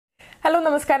Hello,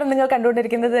 Namaskaram. You are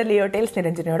watching the Leotales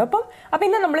Niranjana Naushad. Now, we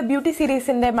have a beauty series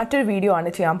in another video.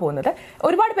 One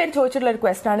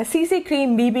question is CC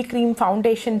cream, BB cream,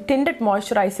 foundation, tinted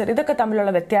moisturizer. This is the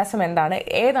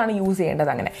use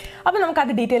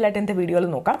of detail in the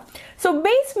video. So,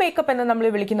 base makeup is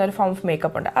a form of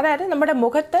makeup. That is,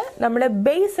 we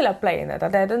base apply.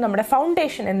 That is,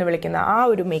 foundation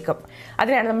is makeup. That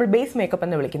is, base makeup.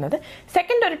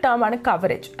 Second term is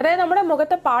coverage. That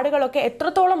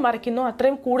is,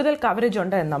 അത്രയും കൂടുതൽ coverage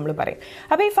ഉണ്ട് എന്ന് നമ്മൾ പറയും.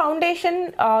 അപ്പോൾ ഈ foundation,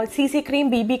 CC cream,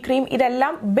 ബിബി cream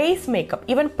ഇതെല്ലാം base makeup,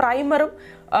 even പ്രൈമറും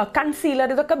concealer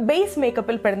ഇതൊക്കെ ബേസ്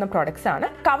മേക്കപ്പിൽ പെടുന്ന പ്രോഡക്ട്സ് ആണ്.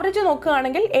 കവറേജ്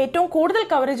നോക്കുകയാണെങ്കിൽ ഏറ്റവും കൂടുതൽ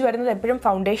കവറേജ് വരുന്നത് എപ്പോഴും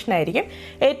ഫൗണ്ടേഷൻ ആയിരിക്കും.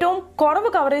 ഏറ്റവും കുറവ്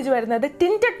കവറേജ് വരുന്നത്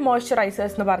ടിൻറ്റഡ്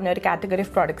മോയ്സ്ചറൈസേഴ്സ് എന്ന് പറഞ്ഞ ഒരു കാറ്റഗറി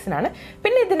ഓഫ് പ്രോഡക്ട്സിനാണ്.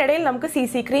 പിന്നെ ഇതിനിടയിൽ നമുക്ക്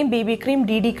സിസി ക്രീം, ബിബി ക്രീം,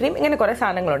 ഡി ക്രീം ഇങ്ങനെ കുറേ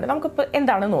സാധനങ്ങളുണ്ട്. നമുക്കിപ്പോൾ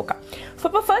എന്താണെന്ന് നോക്കാം. സോ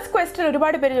ഇപ്പോൾ ഫസ്റ്റ് ക്വസ്റ്റ്യൻ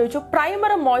ഒരുപാട് പേര് ചോദിച്ചു,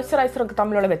 പ്രൈമറും മോയ്സ്ചറൈസറും ഒക്കെ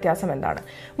തമ്മിലുള്ള വ്യത്യാസം എന്താണ്?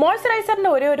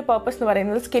 മോയ്സ്ചറൈസറിന്റെ ഒരേ ഒരു പർപ്പസ് എന്ന്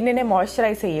പറയുന്നത് സ്കിന്നിനെ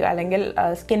മോയ്സ്ചറൈസ് ചെയ്യുക, അല്ലെങ്കിൽ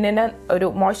സ്കിന്നിന് ഒരു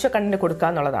മോയ്സ്ചർ കണ്ടന്റ്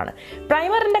കൊടുക്കുക എന്നുള്ളതാണ്.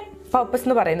 പ്രൈമറിന്റെ പർപ്പസ്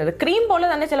എന്ന് പറയുന്നത് ക്രീം പോലെ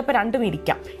തന്നെ ചിലപ്പോൾ രണ്ടും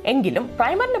ഇരിക്കാം, എങ്കിലും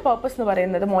പ്രൈമറിന്റെ പർപ്പസ് എന്ന്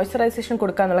പറയുന്നത് മോയ്സ്ചറൈസേഷൻ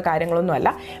കൊടുക്കുക എന്നുള്ള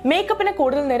കാര്യങ്ങളൊന്നുമല്ല, മേക്കപ്പിനെ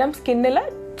കൂടുതൽ നേരം സ്കിന്നിൽ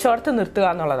ചേർത്ത് നിർത്തുക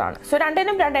എന്നുള്ളതാണ്. സോ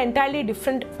രണ്ടിനും എൻറ്റയർലി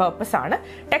ഡിഫറെന്റ് പർപ്പസ് ആണ്.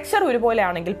 ടെക്സ്ചർ ഒരുപോലെ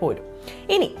ആണെങ്കിൽ പോലും.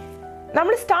 ഇനി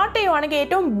നമ്മൾ സ്റ്റാർട്ട് ചെയ്യുവാണെങ്കിൽ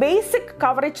ഏറ്റവും ബേസിക്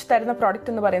കവറേജ് തരുന്ന പ്രോഡക്റ്റ്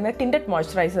എന്ന് പറയുന്നത് ടിൻറ്റഡ്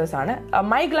മോയ്സ്ചറൈസേഴ്സ് ആണ്.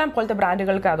 മൈഗ്ലാം പോലത്തെ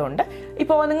ബ്രാൻഡുകൾക്ക് അതുണ്ട്.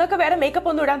 ഇപ്പോൾ നിങ്ങൾക്ക് വേറെ മേക്കപ്പ്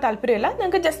ഒന്നും ഇടാൻ താല്പര്യമില്ല,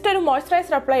 നിങ്ങൾക്ക് ജസ്റ്റ് ഒരു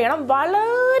മോയ്സ്ചറൈസർ അപ്ലൈ ചെയ്യണം,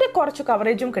 വളരെ കുറച്ച്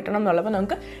കവറേജും കിട്ടണം എന്നുള്ളപ്പോൾ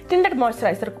നമുക്ക് ടിൻറ്റഡ്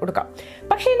മോയ്സ്ചറൈസർ കൊടുക്കാം.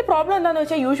 പക്ഷേ ഇതിന്റെ പ്രോബ്ലം എന്താണെന്ന്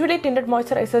വെച്ചാൽ യൂഷ്വലി ടിൻറ്റഡ്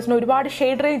മോയ്സ്ചറൈസേഴ്സിന് ഒരുപാട്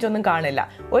ഷെയ്ഡ് റേഞ്ച് ഒന്നും കാണില്ല.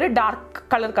 ഒരു ഡാർക്ക്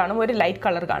കളർ കാണും, ഒരു ലൈറ്റ്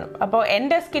കളർ കാണും. അപ്പോൾ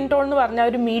എൻ്റെ സ്കിൻ ടോൺ എന്ന് പറഞ്ഞാൽ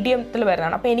ഒരു മീഡിയത്തിൽ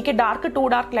വരുന്നതാണ്. അപ്പോൾ എനിക്ക് dark to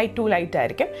dark, light to light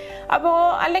ആയിരിക്കും. അപ്പോൾ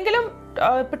അല്ലെങ്കിലും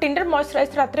ഇപ്പോൾ tinted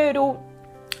moisturiser അത്രയൊരു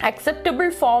acceptable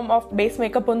form of base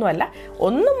makeup ഒന്നുമല്ല.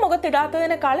 ഒന്നും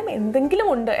മുഖത്തിടാത്തതിനേക്കാളും എന്തെങ്കിലും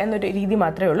ഉണ്ട് എന്നൊരു രീതി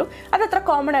മാത്രമേ ഉള്ളൂ. അത് അത്ര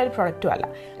കോമൺ ആയ ഒരു പ്രൊഡക്റ്റും അല്ല.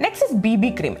 Next is B B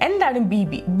cream. എന്താണ്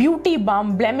BB? Beauty balm,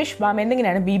 blemish balm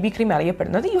എന്നിങ്ങനെയാണ് BB ക്രീം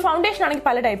അറിയപ്പെടുന്നത്. ഈ ഫൗണ്ടേഷൻ ആണെങ്കിൽ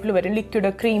പല ടൈപ്പിൽ വരും,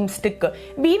 liquid, cream, stick.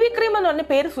 BB cream എന്ന് പറഞ്ഞ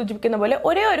പേര് സൂചിപ്പിക്കുന്ന പോലെ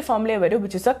ഒരേ ഒരു ഫോമിലേ വരും,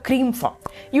 which is A cream form.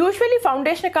 Usually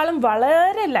ഫൗണ്ടേഷനേക്കാളും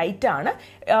വളരെ ലൈറ്റ് ആണ്.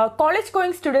 College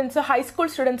going students, high school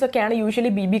students ഒക്കെയാണ്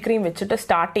യൂഷ്വലി BB ക്രീം വെച്ചിട്ട്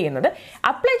സ്റ്റാർട്ട് ചെയ്യുന്നത്.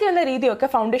 അപ്ലൈ ചെയ്യുന്ന രീതിയൊക്കെ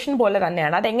ഫൗണ്ടേഷൻ പോലെ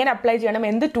തന്നെയാണ്. അതെങ്ങനെ അപ്ലൈ ചെയ്യണം,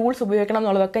 എന്ത് ടൂൾസ് ഉപയോഗിക്കണം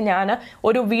എന്നുള്ളതൊക്കെ ഞാൻ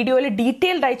ഒരു വീഡിയോയിൽ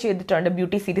ഡീറ്റെയിൽഡ് ആയി ചെയ്തിട്ടുണ്ട്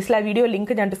ബ്യൂട്ടി സീരീസിൽ. ആ വീഡിയോ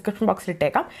ലിങ്ക് ഞാൻ ഡിസ്ക്രിപ്ഷൻ ബോക്സിൽ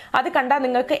ഇട്ടേക്കാം. അത് കണ്ടാൽ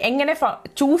നിങ്ങൾക്ക് എങ്ങനെ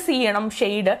ചൂസ് ചെയ്യണം,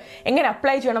 ഷെയ്ഡ് എങ്ങനെ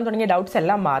അപ്ലൈ ചെയ്യണം തുടങ്ങിയ ഡൗട്ട്സ്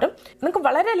എല്ലാം മാറും. നിങ്ങൾക്ക്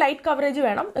വളരെ ലൈറ്റ് കവറേജ്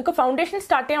വേണം, നിങ്ങൾക്ക് ഫൗണ്ടേഷൻ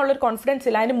സ്റ്റാർട്ട് ചെയ്യാനുള്ള ഒരു കോൺഫിഡൻസ്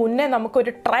ഇല്ല, അതിന് മുന്നേ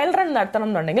നമുക്കൊരു ട്രയൽ റൺ നടത്തണം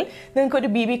എന്നുണ്ടെങ്കിൽ നിങ്ങൾക്ക്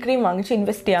ഒരു BB ക്രീം വാങ്ങിച്ച്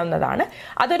ഇൻവെസ്റ്റ് ചെയ്യാവുന്നതാണ്.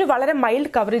 അതൊരു വളരെ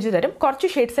മൈൽഡ് കവറേജ് തരും. കുറച്ച്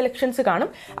ഷെയ്ഡ് സെലക്ഷൻസ് കാണും.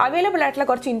 അവൈലബിൾ ആയിട്ടുള്ള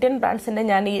കുറച്ച് ഇന്ത്യൻ ബ്രാൻഡ്സിന്റെ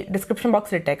ഞാൻ ഈ ഡിസ്ക്രിപ്ഷൻ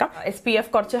ബോക്സിൽ ഇട്ടേക്കാം. SPF,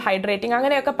 കുറച്ച് ഹൈഡ്രേറ്റിംഗ്,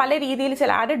 അങ്ങനെയൊക്കെ പല രീതിയിൽ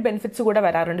ചില ആഡഡ് ബെനിഫിറ്റ്സ് കൂടെ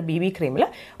വരാറുണ്ട് BB ക്രീമിൽ.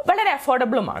 വളരെ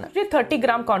അഫോർഡബിളുമാണ്. 30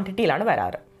 ഗ്രാം ക്വാണ്ടിറ്റിയിലാണ്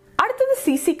വരാറ്. അടുത്തത്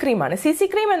CC ക്രീമാണ്. CC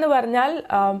ക്രീം എന്ന് പറഞ്ഞാൽ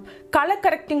കളർ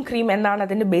കറക്റ്റിംഗ് ക്രീം എന്നാണ്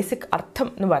അതിന്റെ ബേസിക് അർത്ഥം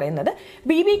എന്ന് പറയുന്നത്.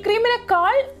 BB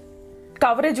ക്രീമിനേക്കാൾ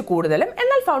കവറേജ് കൂടുതലും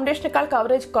എന്നാൽ ഫൗണ്ടേഷനേക്കാൾ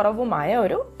കവറേജ് കുറവുമായ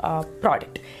ഒരു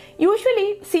പ്രോഡക്റ്റ്. യൂഷ്വലി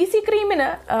CC ക്രീമിന്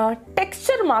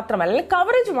ടെക്സ്ചർ മാത്രമല്ല, അല്ലെങ്കിൽ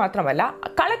കവറേജ് മാത്രമല്ല,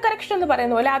 കളർ കറക്ഷൻ എന്ന്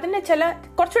പറയുന്ന പോലെ അതിന്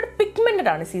കുറച്ചുകൂടി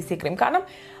പിഗ്മെന്റഡ് ആണ് CC ക്രീം. കാരണം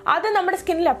അത് നമ്മുടെ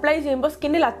സ്കിന്നിൽ അപ്ലൈ ചെയ്യുമ്പോൾ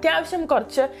സ്കിന്നിൽ അത്യാവശ്യം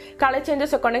കുറച്ച് കളർ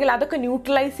ചേഞ്ചസ് ഒക്കെ ഉണ്ടെങ്കിൽ അതൊക്കെ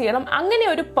ന്യൂട്രലൈസ് ചെയ്യണം. അങ്ങനെ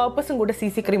ഒരു പർപ്പസും കൂടെ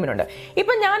CC ക്രീമിനുണ്ട്.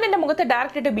 ഇപ്പം ഞാൻ എൻ്റെ മുഖത്ത്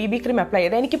ഡയറക്റ്റ് ആയിട്ട് BB ക്രീം അപ്ലൈ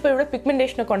ചെയ്ത് എനിക്കിപ്പോൾ ഇവിടെ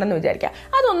പിഗ്മെന്റേഷൻ ഒക്കെ ഉണ്ടെന്ന് വിചാരിക്കുക,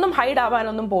 അതൊന്നും ഹൈഡ്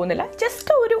ആവാനൊന്നും പോകുന്നില്ല.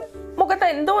 ജസ്റ്റ് ഒരു മുഖത്ത്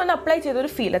എന്തോ ഒന്ന് അപ്ലൈ ചെയ്തൊരു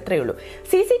ഫീൽ, അത്രേ ഉള്ളൂ.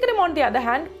 CC cream on the other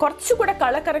hand കുറച്ചുകൂടെ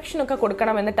കളർ കറക്ഷൻ ഒക്കെ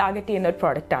കൊടുക്കണം എന്ന് ടാർഗറ്റ് ചെയ്യുന്ന ഒരു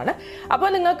പ്രോഡക്റ്റ് ആണ്. അപ്പോൾ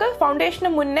നിങ്ങൾക്ക് ഫൗണ്ടേഷന്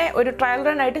മുന്നേ ഒരു ട്രയൽ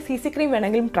റൺ ആയിട്ട് CC ക്രീം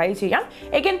വേണമെങ്കിലും ട്രൈ ചെയ്യാം.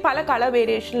 എഗൈൻ പല കളർ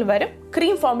വേരിയേഷനിൽ വരും.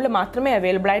 ക്രീം ഫോമിൽ മാത്രമേ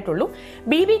അവൈലബിൾ ആയിട്ടുള്ളൂ.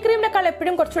 BB ക്രീമിനേക്കാൾ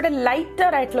എപ്പോഴും കുറച്ചുകൂടെ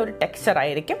ലൈറ്റർ ആയിട്ടുള്ള ഒരു ടെക്സ്ചർ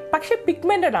ആയിരിക്കും, പക്ഷേ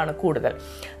പിഗ്മെന്റഡ് ആണ് കൂടുതൽ.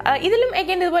 ഇതിലും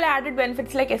എഗൈൻ ഇതുപോലെ ആഡഡ്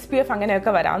ബെനിഫിറ്റ്സ് ലൈക്ക് SPF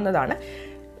അങ്ങനെയൊക്കെ വരാവുന്നതാണ്.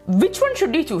 Which one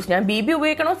should you choose? ഞാൻ BB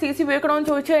ഉപയോഗിക്കണോ CC ഉപയോഗിക്കണോ എന്ന്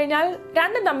ചോദിച്ചു കഴിഞ്ഞാൽ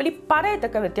രണ്ടും തമ്മിൽ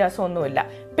പറയത്തക്ക വ്യത്യാസമൊന്നുമില്ല.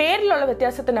 പേരിലുള്ള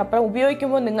വ്യത്യാസത്തിനപ്പുറം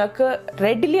ഉപയോഗിക്കുമ്പോൾ നിങ്ങൾക്ക്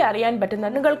റെഡിലി അറിയാൻ പറ്റുന്ന,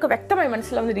 നിങ്ങൾക്ക് വ്യക്തമായി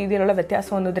മനസ്സിലാവുന്ന രീതിയിലുള്ള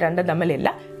വ്യത്യാസമൊന്നും ഇത് രണ്ടും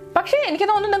തമ്മിലില്ല. പക്ഷേ എനിക്ക്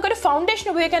തോന്നുന്നു നിങ്ങൾക്ക് ഒരു ഫൗണ്ടേഷൻ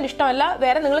ഉപയോഗിക്കാൻ ഇഷ്ടമല്ല,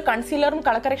 വേറെ നിങ്ങൾ കൺസീലറും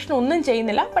കളർ കറക്ഷനും ഒന്നും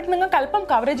ചെയ്യുന്നില്ല, ബട്ട് നിങ്ങൾക്ക് അല്പം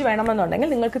കവറേജ് വേണമെന്നുണ്ടെങ്കിൽ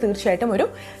നിങ്ങൾക്ക് തീർച്ചയായിട്ടും ഒരു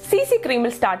CC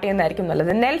ക്രീമിൽ സ്റ്റാർട്ട് ചെയ്യുന്നതായിരിക്കും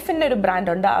നല്ലത്. നെൽഫിൻ്റെ ഒരു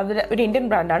ബ്രാൻഡ് ഉണ്ട്, അവർ ഒരു ഇന്ത്യൻ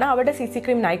ബ്രാൻഡാണ്. അവരുടെ CC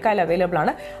ക്രീം നൈക്കയിൽ അവൈലബിൾ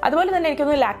ആണ്. അതുപോലെ തന്നെ എനിക്ക്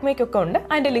തോന്നുന്നു ലാക്മേക്കൊക്കെ ഉണ്ട്.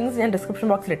 അതിൻ്റെ ലിങ്ക്സ് ഞാൻ ഡിസ്ക്രിപ്ഷൻ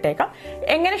ബോക്സിൽ ഇട്ടേക്കാം.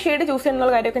 എങ്ങനെ ഷെയ്ഡ് ചൂസ്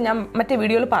ചെയ്യുന്നുള്ള കാര്യമൊക്കെ ഞാൻ മറ്റേ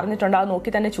വീഡിയോയിൽ പറഞ്ഞിട്ടുണ്ട്, അത്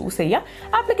നോക്കി തന്നെ ചൂസ്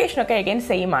ചെയ്യുക. ആപ്ലിക്കേഷനൊക്കെ എഗൈൻ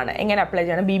സെയിം ആണ്. എങ്ങനെ അപ്ലൈ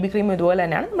ചെയ്യണം? BB ക്രീം ഇതുപോലെ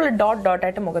തന്നെയാണ്. നമ്മൾ ഡോട്ട്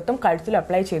ആയിട്ട് മുഖത്തും കഴുത്തിലും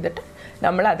അപ്ലൈ ചെയ്തിട്ട്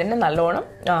നമ്മൾ അതിനെ നല്ലോണം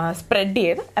സ്പ്രെഡ്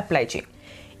ചെയ്ത് അപ്ലൈ ചെയ്യും.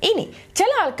 ഇനി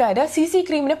ചില ആൾക്കാർ CC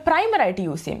ക്രീമിനെ പ്രൈമറായിട്ട്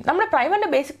യൂസ് ചെയ്യും. നമ്മുടെ പ്രൈമറിന്റെ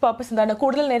ബേസിക് പർപ്പസ് എന്താണ്?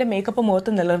 കൂടുതൽ നേരം മേക്കപ്പ്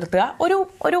മുഖത്ത് നിലനിർത്തുക,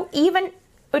 ഒരു ഈവൻ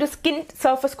ഒരു സ്കിൻ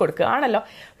സർഫസ് കൊടുക്കുക ആണല്ലോ.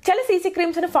 ചില CC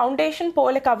ക്രീംസിന് ഫൗണ്ടേഷൻ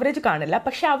പോലെ കവറേജ് കാണില്ല,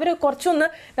 പക്ഷെ അവർ കുറച്ചൊന്ന്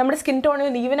നമ്മുടെ സ്കിൻ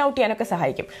ടോണിൽ ഈവൻ ഔട്ട് ചെയ്യാനൊക്കെ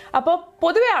സഹായിക്കും. അപ്പോൾ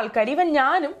പൊതുവെ ആൾക്കാർ, ഈവൻ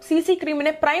ഞാനും CC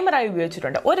ക്രീമിനെ പ്രൈമറായി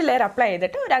ഉപയോഗിച്ചിട്ടുണ്ട്. ഒരു ലെയർ അപ്ലൈ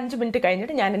ചെയ്തിട്ട് ഒരു 5 മിനിറ്റ്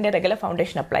കഴിഞ്ഞിട്ട് ഞാൻ എൻ്റെ റെഗുലർ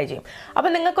ഫൗണ്ടേഷൻ അപ്ലൈ ചെയ്യും.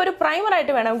 അപ്പോൾ നിങ്ങൾക്കൊരു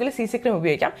പ്രൈമറായിട്ട് വേണമെങ്കിൽ CC ക്രീം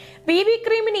ഉപയോഗിക്കാം. BB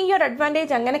ക്രീമിന് ഈ ഒരു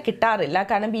അഡ്വാൻറ്റേജ് അങ്ങനെ കിട്ടാറില്ല,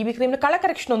 കാരണം BB ക്രീമിന് കളർ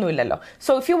കറക്ഷൻ ഒന്നും ഇല്ലല്ലോ.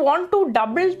 So if you want to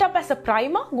double ടപ്പ് as A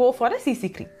primer, go for A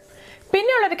CC cream.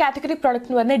 പിന്നെയുള്ളൊരു category product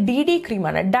എന്ന് പറഞ്ഞാൽ DD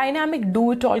ക്രീമാണ്. Dynamic do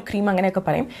it all cream അങ്ങനെയൊക്കെ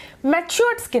പറയും.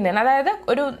 മെച്യൂർഡ് സ്കിന്നിന്, അതായത്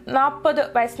ഒരു 40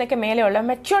 വയസ്സിനൊക്കെ മേലെയുള്ള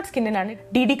മെച്യൂർഡ് സ്കിന്നിനാണ്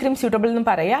DD ക്രീം സ്യൂട്ടബിൾ എന്ന്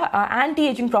പറയുക. ആൻറ്റി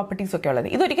ഏജിങ് പ്രോപ്പർട്ടീസ് ഒക്കെ ഉള്ളത്.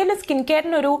 ഇതൊരിക്കലും സ്കിൻ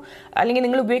കെയറിനൊരു, അല്ലെങ്കിൽ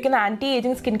നിങ്ങൾ ഉപയോഗിക്കുന്ന ആൻറ്റി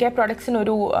ഏജിങ് സ്കിൻ കെയർ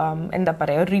പ്രോഡക്ട്സിനൊരു എന്താ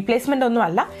പറയുക, ഒരു റീപ്ലേസ്മെൻ്റ് ഒന്നും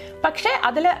അല്ല. പക്ഷേ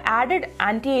അതിൽ ആഡഡ്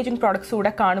ആൻറ്റി ഏജിങ് പ്രോഡക്ട്സ്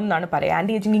കൂടെ കാണും എന്നാണ് പറയുക,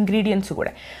 ആൻറ്റി ഏജിങ് ഇൻഗ്രീഡിയൻസ്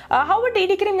കൂടെ. ഹൗവർ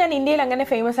DD ക്രീം ഞാൻ ഇന്ത്യയിൽ അങ്ങനെ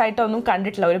ഫേമസ് ആയിട്ടൊന്നും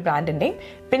കണ്ടിട്ടില്ല ഒരു ബ്രാൻഡിൻ്റെയും.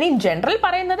 പിന്നെ ഇൻ ജനറൽ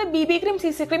പറയുന്നത് BB ക്രീം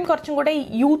CC ക്രീം കുറച്ചും കൂടെ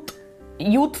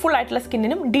യൂത്ത്ഫുൾ ആയിട്ടുള്ള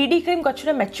സ്കിന്നിനും DD ക്രീം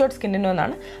കുറച്ചുകൂടെ മെച്യൂർഡ് സ്കിന്നിനും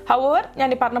എന്നാണ്. ഹൗവർ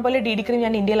ഞാൻ ഈ പറഞ്ഞ പോലെ DD ക്രീം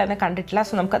ഞാൻ ഇന്ത്യയിൽ തന്നെ കണ്ടിട്ടില്ല,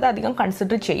 സോ നമുക്കത് അധികം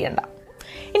കൺസിഡർ ചെയ്യേണ്ട.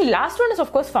 ഇനി last one is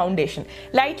of course foundation.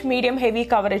 Light, medium, heavy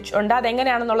coverage ഉണ്ട്.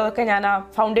 അതെങ്ങനെയാണെന്നുള്ളതൊക്കെ ഞാൻ ആ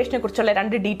ഫൗണ്ടേഷനെ കുറിച്ചുള്ള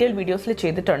 2 ഡീറ്റെയിൽ വീഡിയോസിൽ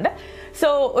ചെയ്തിട്ടുണ്ട്. സോ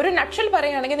ഒരു നട്ഷൽ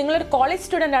പറയുകയാണെങ്കിൽ, നിങ്ങളൊരു കോളേജ്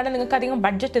സ്റ്റുഡൻ്റ് ആണ്, നിങ്ങൾക്ക് അധികം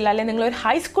ബഡ്ജറ്റ് ഇല്ല, അല്ലെങ്കിൽ നിങ്ങളൊരു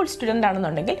ഹൈസ്കൂൾ സ്റ്റുഡൻ്റ്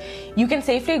ആണെന്നുണ്ടെങ്കിൽ you can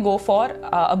safely go for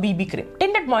BB cream.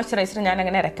 Tinted moisturiser ഞാൻ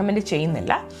അങ്ങനെ റെക്കമെൻഡ്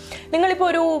ചെയ്യുന്നില്ല. നിങ്ങളിപ്പോൾ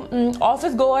ഒരു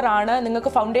ഓഫീസ് ഗോവർ ആണ്,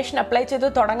 നിങ്ങൾക്ക് ഫൗണ്ടേഷൻ അപ്ലൈ ചെയ്ത്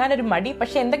തുടങ്ങാനൊരു മടി,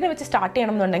 പക്ഷേ എന്തെങ്കിലും വെച്ച് സ്റ്റാർട്ട്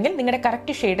ചെയ്യണം എന്നുണ്ടെങ്കിൽ നിങ്ങളുടെ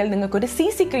കറക്റ്റ് ഷെയ്ഡിൽ നിങ്ങൾക്കൊരു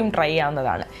CC ക്രീം ട്രൈ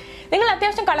ചെയ്യാവുന്നതാണ്. നിങ്ങൾ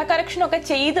അത്യാവശ്യം കളർ കറക്ഷനൊക്കെ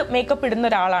ചെയ്ത് മേക്കപ്പ് ഇടുന്ന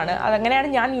ഒരാളാണ്, അതങ്ങനെയാണ്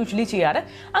ഞാൻ യൂഷ്വലി ചെയ്യാറ്.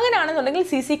 അങ്ങനെയാണെന്നുണ്ടെങ്കിൽ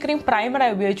CC ക്രീം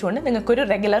പ്രൈമറായി ഉപയോഗിച്ചുകൊണ്ട് നിങ്ങൾക്കൊരു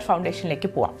റെഗുലർ ഫൗണ്ടേഷനിലേക്ക്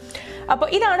പോവാം. അപ്പോൾ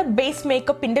ഇതാണ് ബേസ്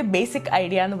മേക്കപ്പിൻ്റെ ബേസിക്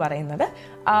ഐഡിയ എന്ന് പറയുന്നത്.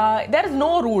 ദർ ഇസ്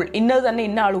നോ റൂൾ ഇന്നത് തന്നെ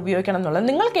ഇന്ന ആൾ ഉപയോഗിക്കണം എന്നുള്ളത്.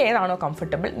 നിങ്ങൾക്ക് ഏതാണോ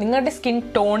കംഫർട്ടബിൾ, നിങ്ങളുടെ സ്കിൻ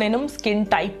ടോണിനും സ്കിൻ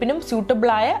ടൈപ്പിനും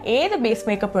സ്യൂട്ടബിളായ ഏത് ബേസ്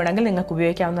മേക്കപ്പ് വേണമെങ്കിൽ നിങ്ങൾക്ക്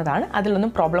ഉപയോഗിക്കാവുന്നതാണ്.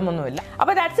 അതിലൊന്നും പ്രോബ്ലം ഒന്നുമില്ല.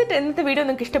 അപ്പോൾ ദാറ്റ്സ് ഇറ്റ്. ഇന്നത്തെ വീഡിയോ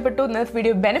നിങ്ങൾക്ക് ഇഷ്ടപ്പെട്ടു, ഇന്നത്തെ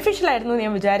വീഡിയോ ബെനിഫിഷ്യൽ ആയിരുന്നു എന്ന്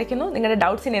ഞാൻ വിചാരിക്കുന്നു. നിങ്ങളുടെ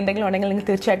ഡൗട്ട്സിന് എന്തെങ്കിലും ഉണ്ടെങ്കിൽ നിങ്ങൾ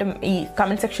തീർച്ചയായിട്ടും ഈ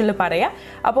കമൻറ്റ് സെക്ഷനിൽ പറയാം.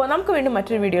 അപ്പോൾ നമുക്ക് വീണ്ടും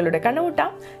മറ്റൊരു വീഡിയോയിലൂടെ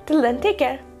കണ്ടുമുട്ടാം. Till then take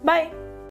care, by.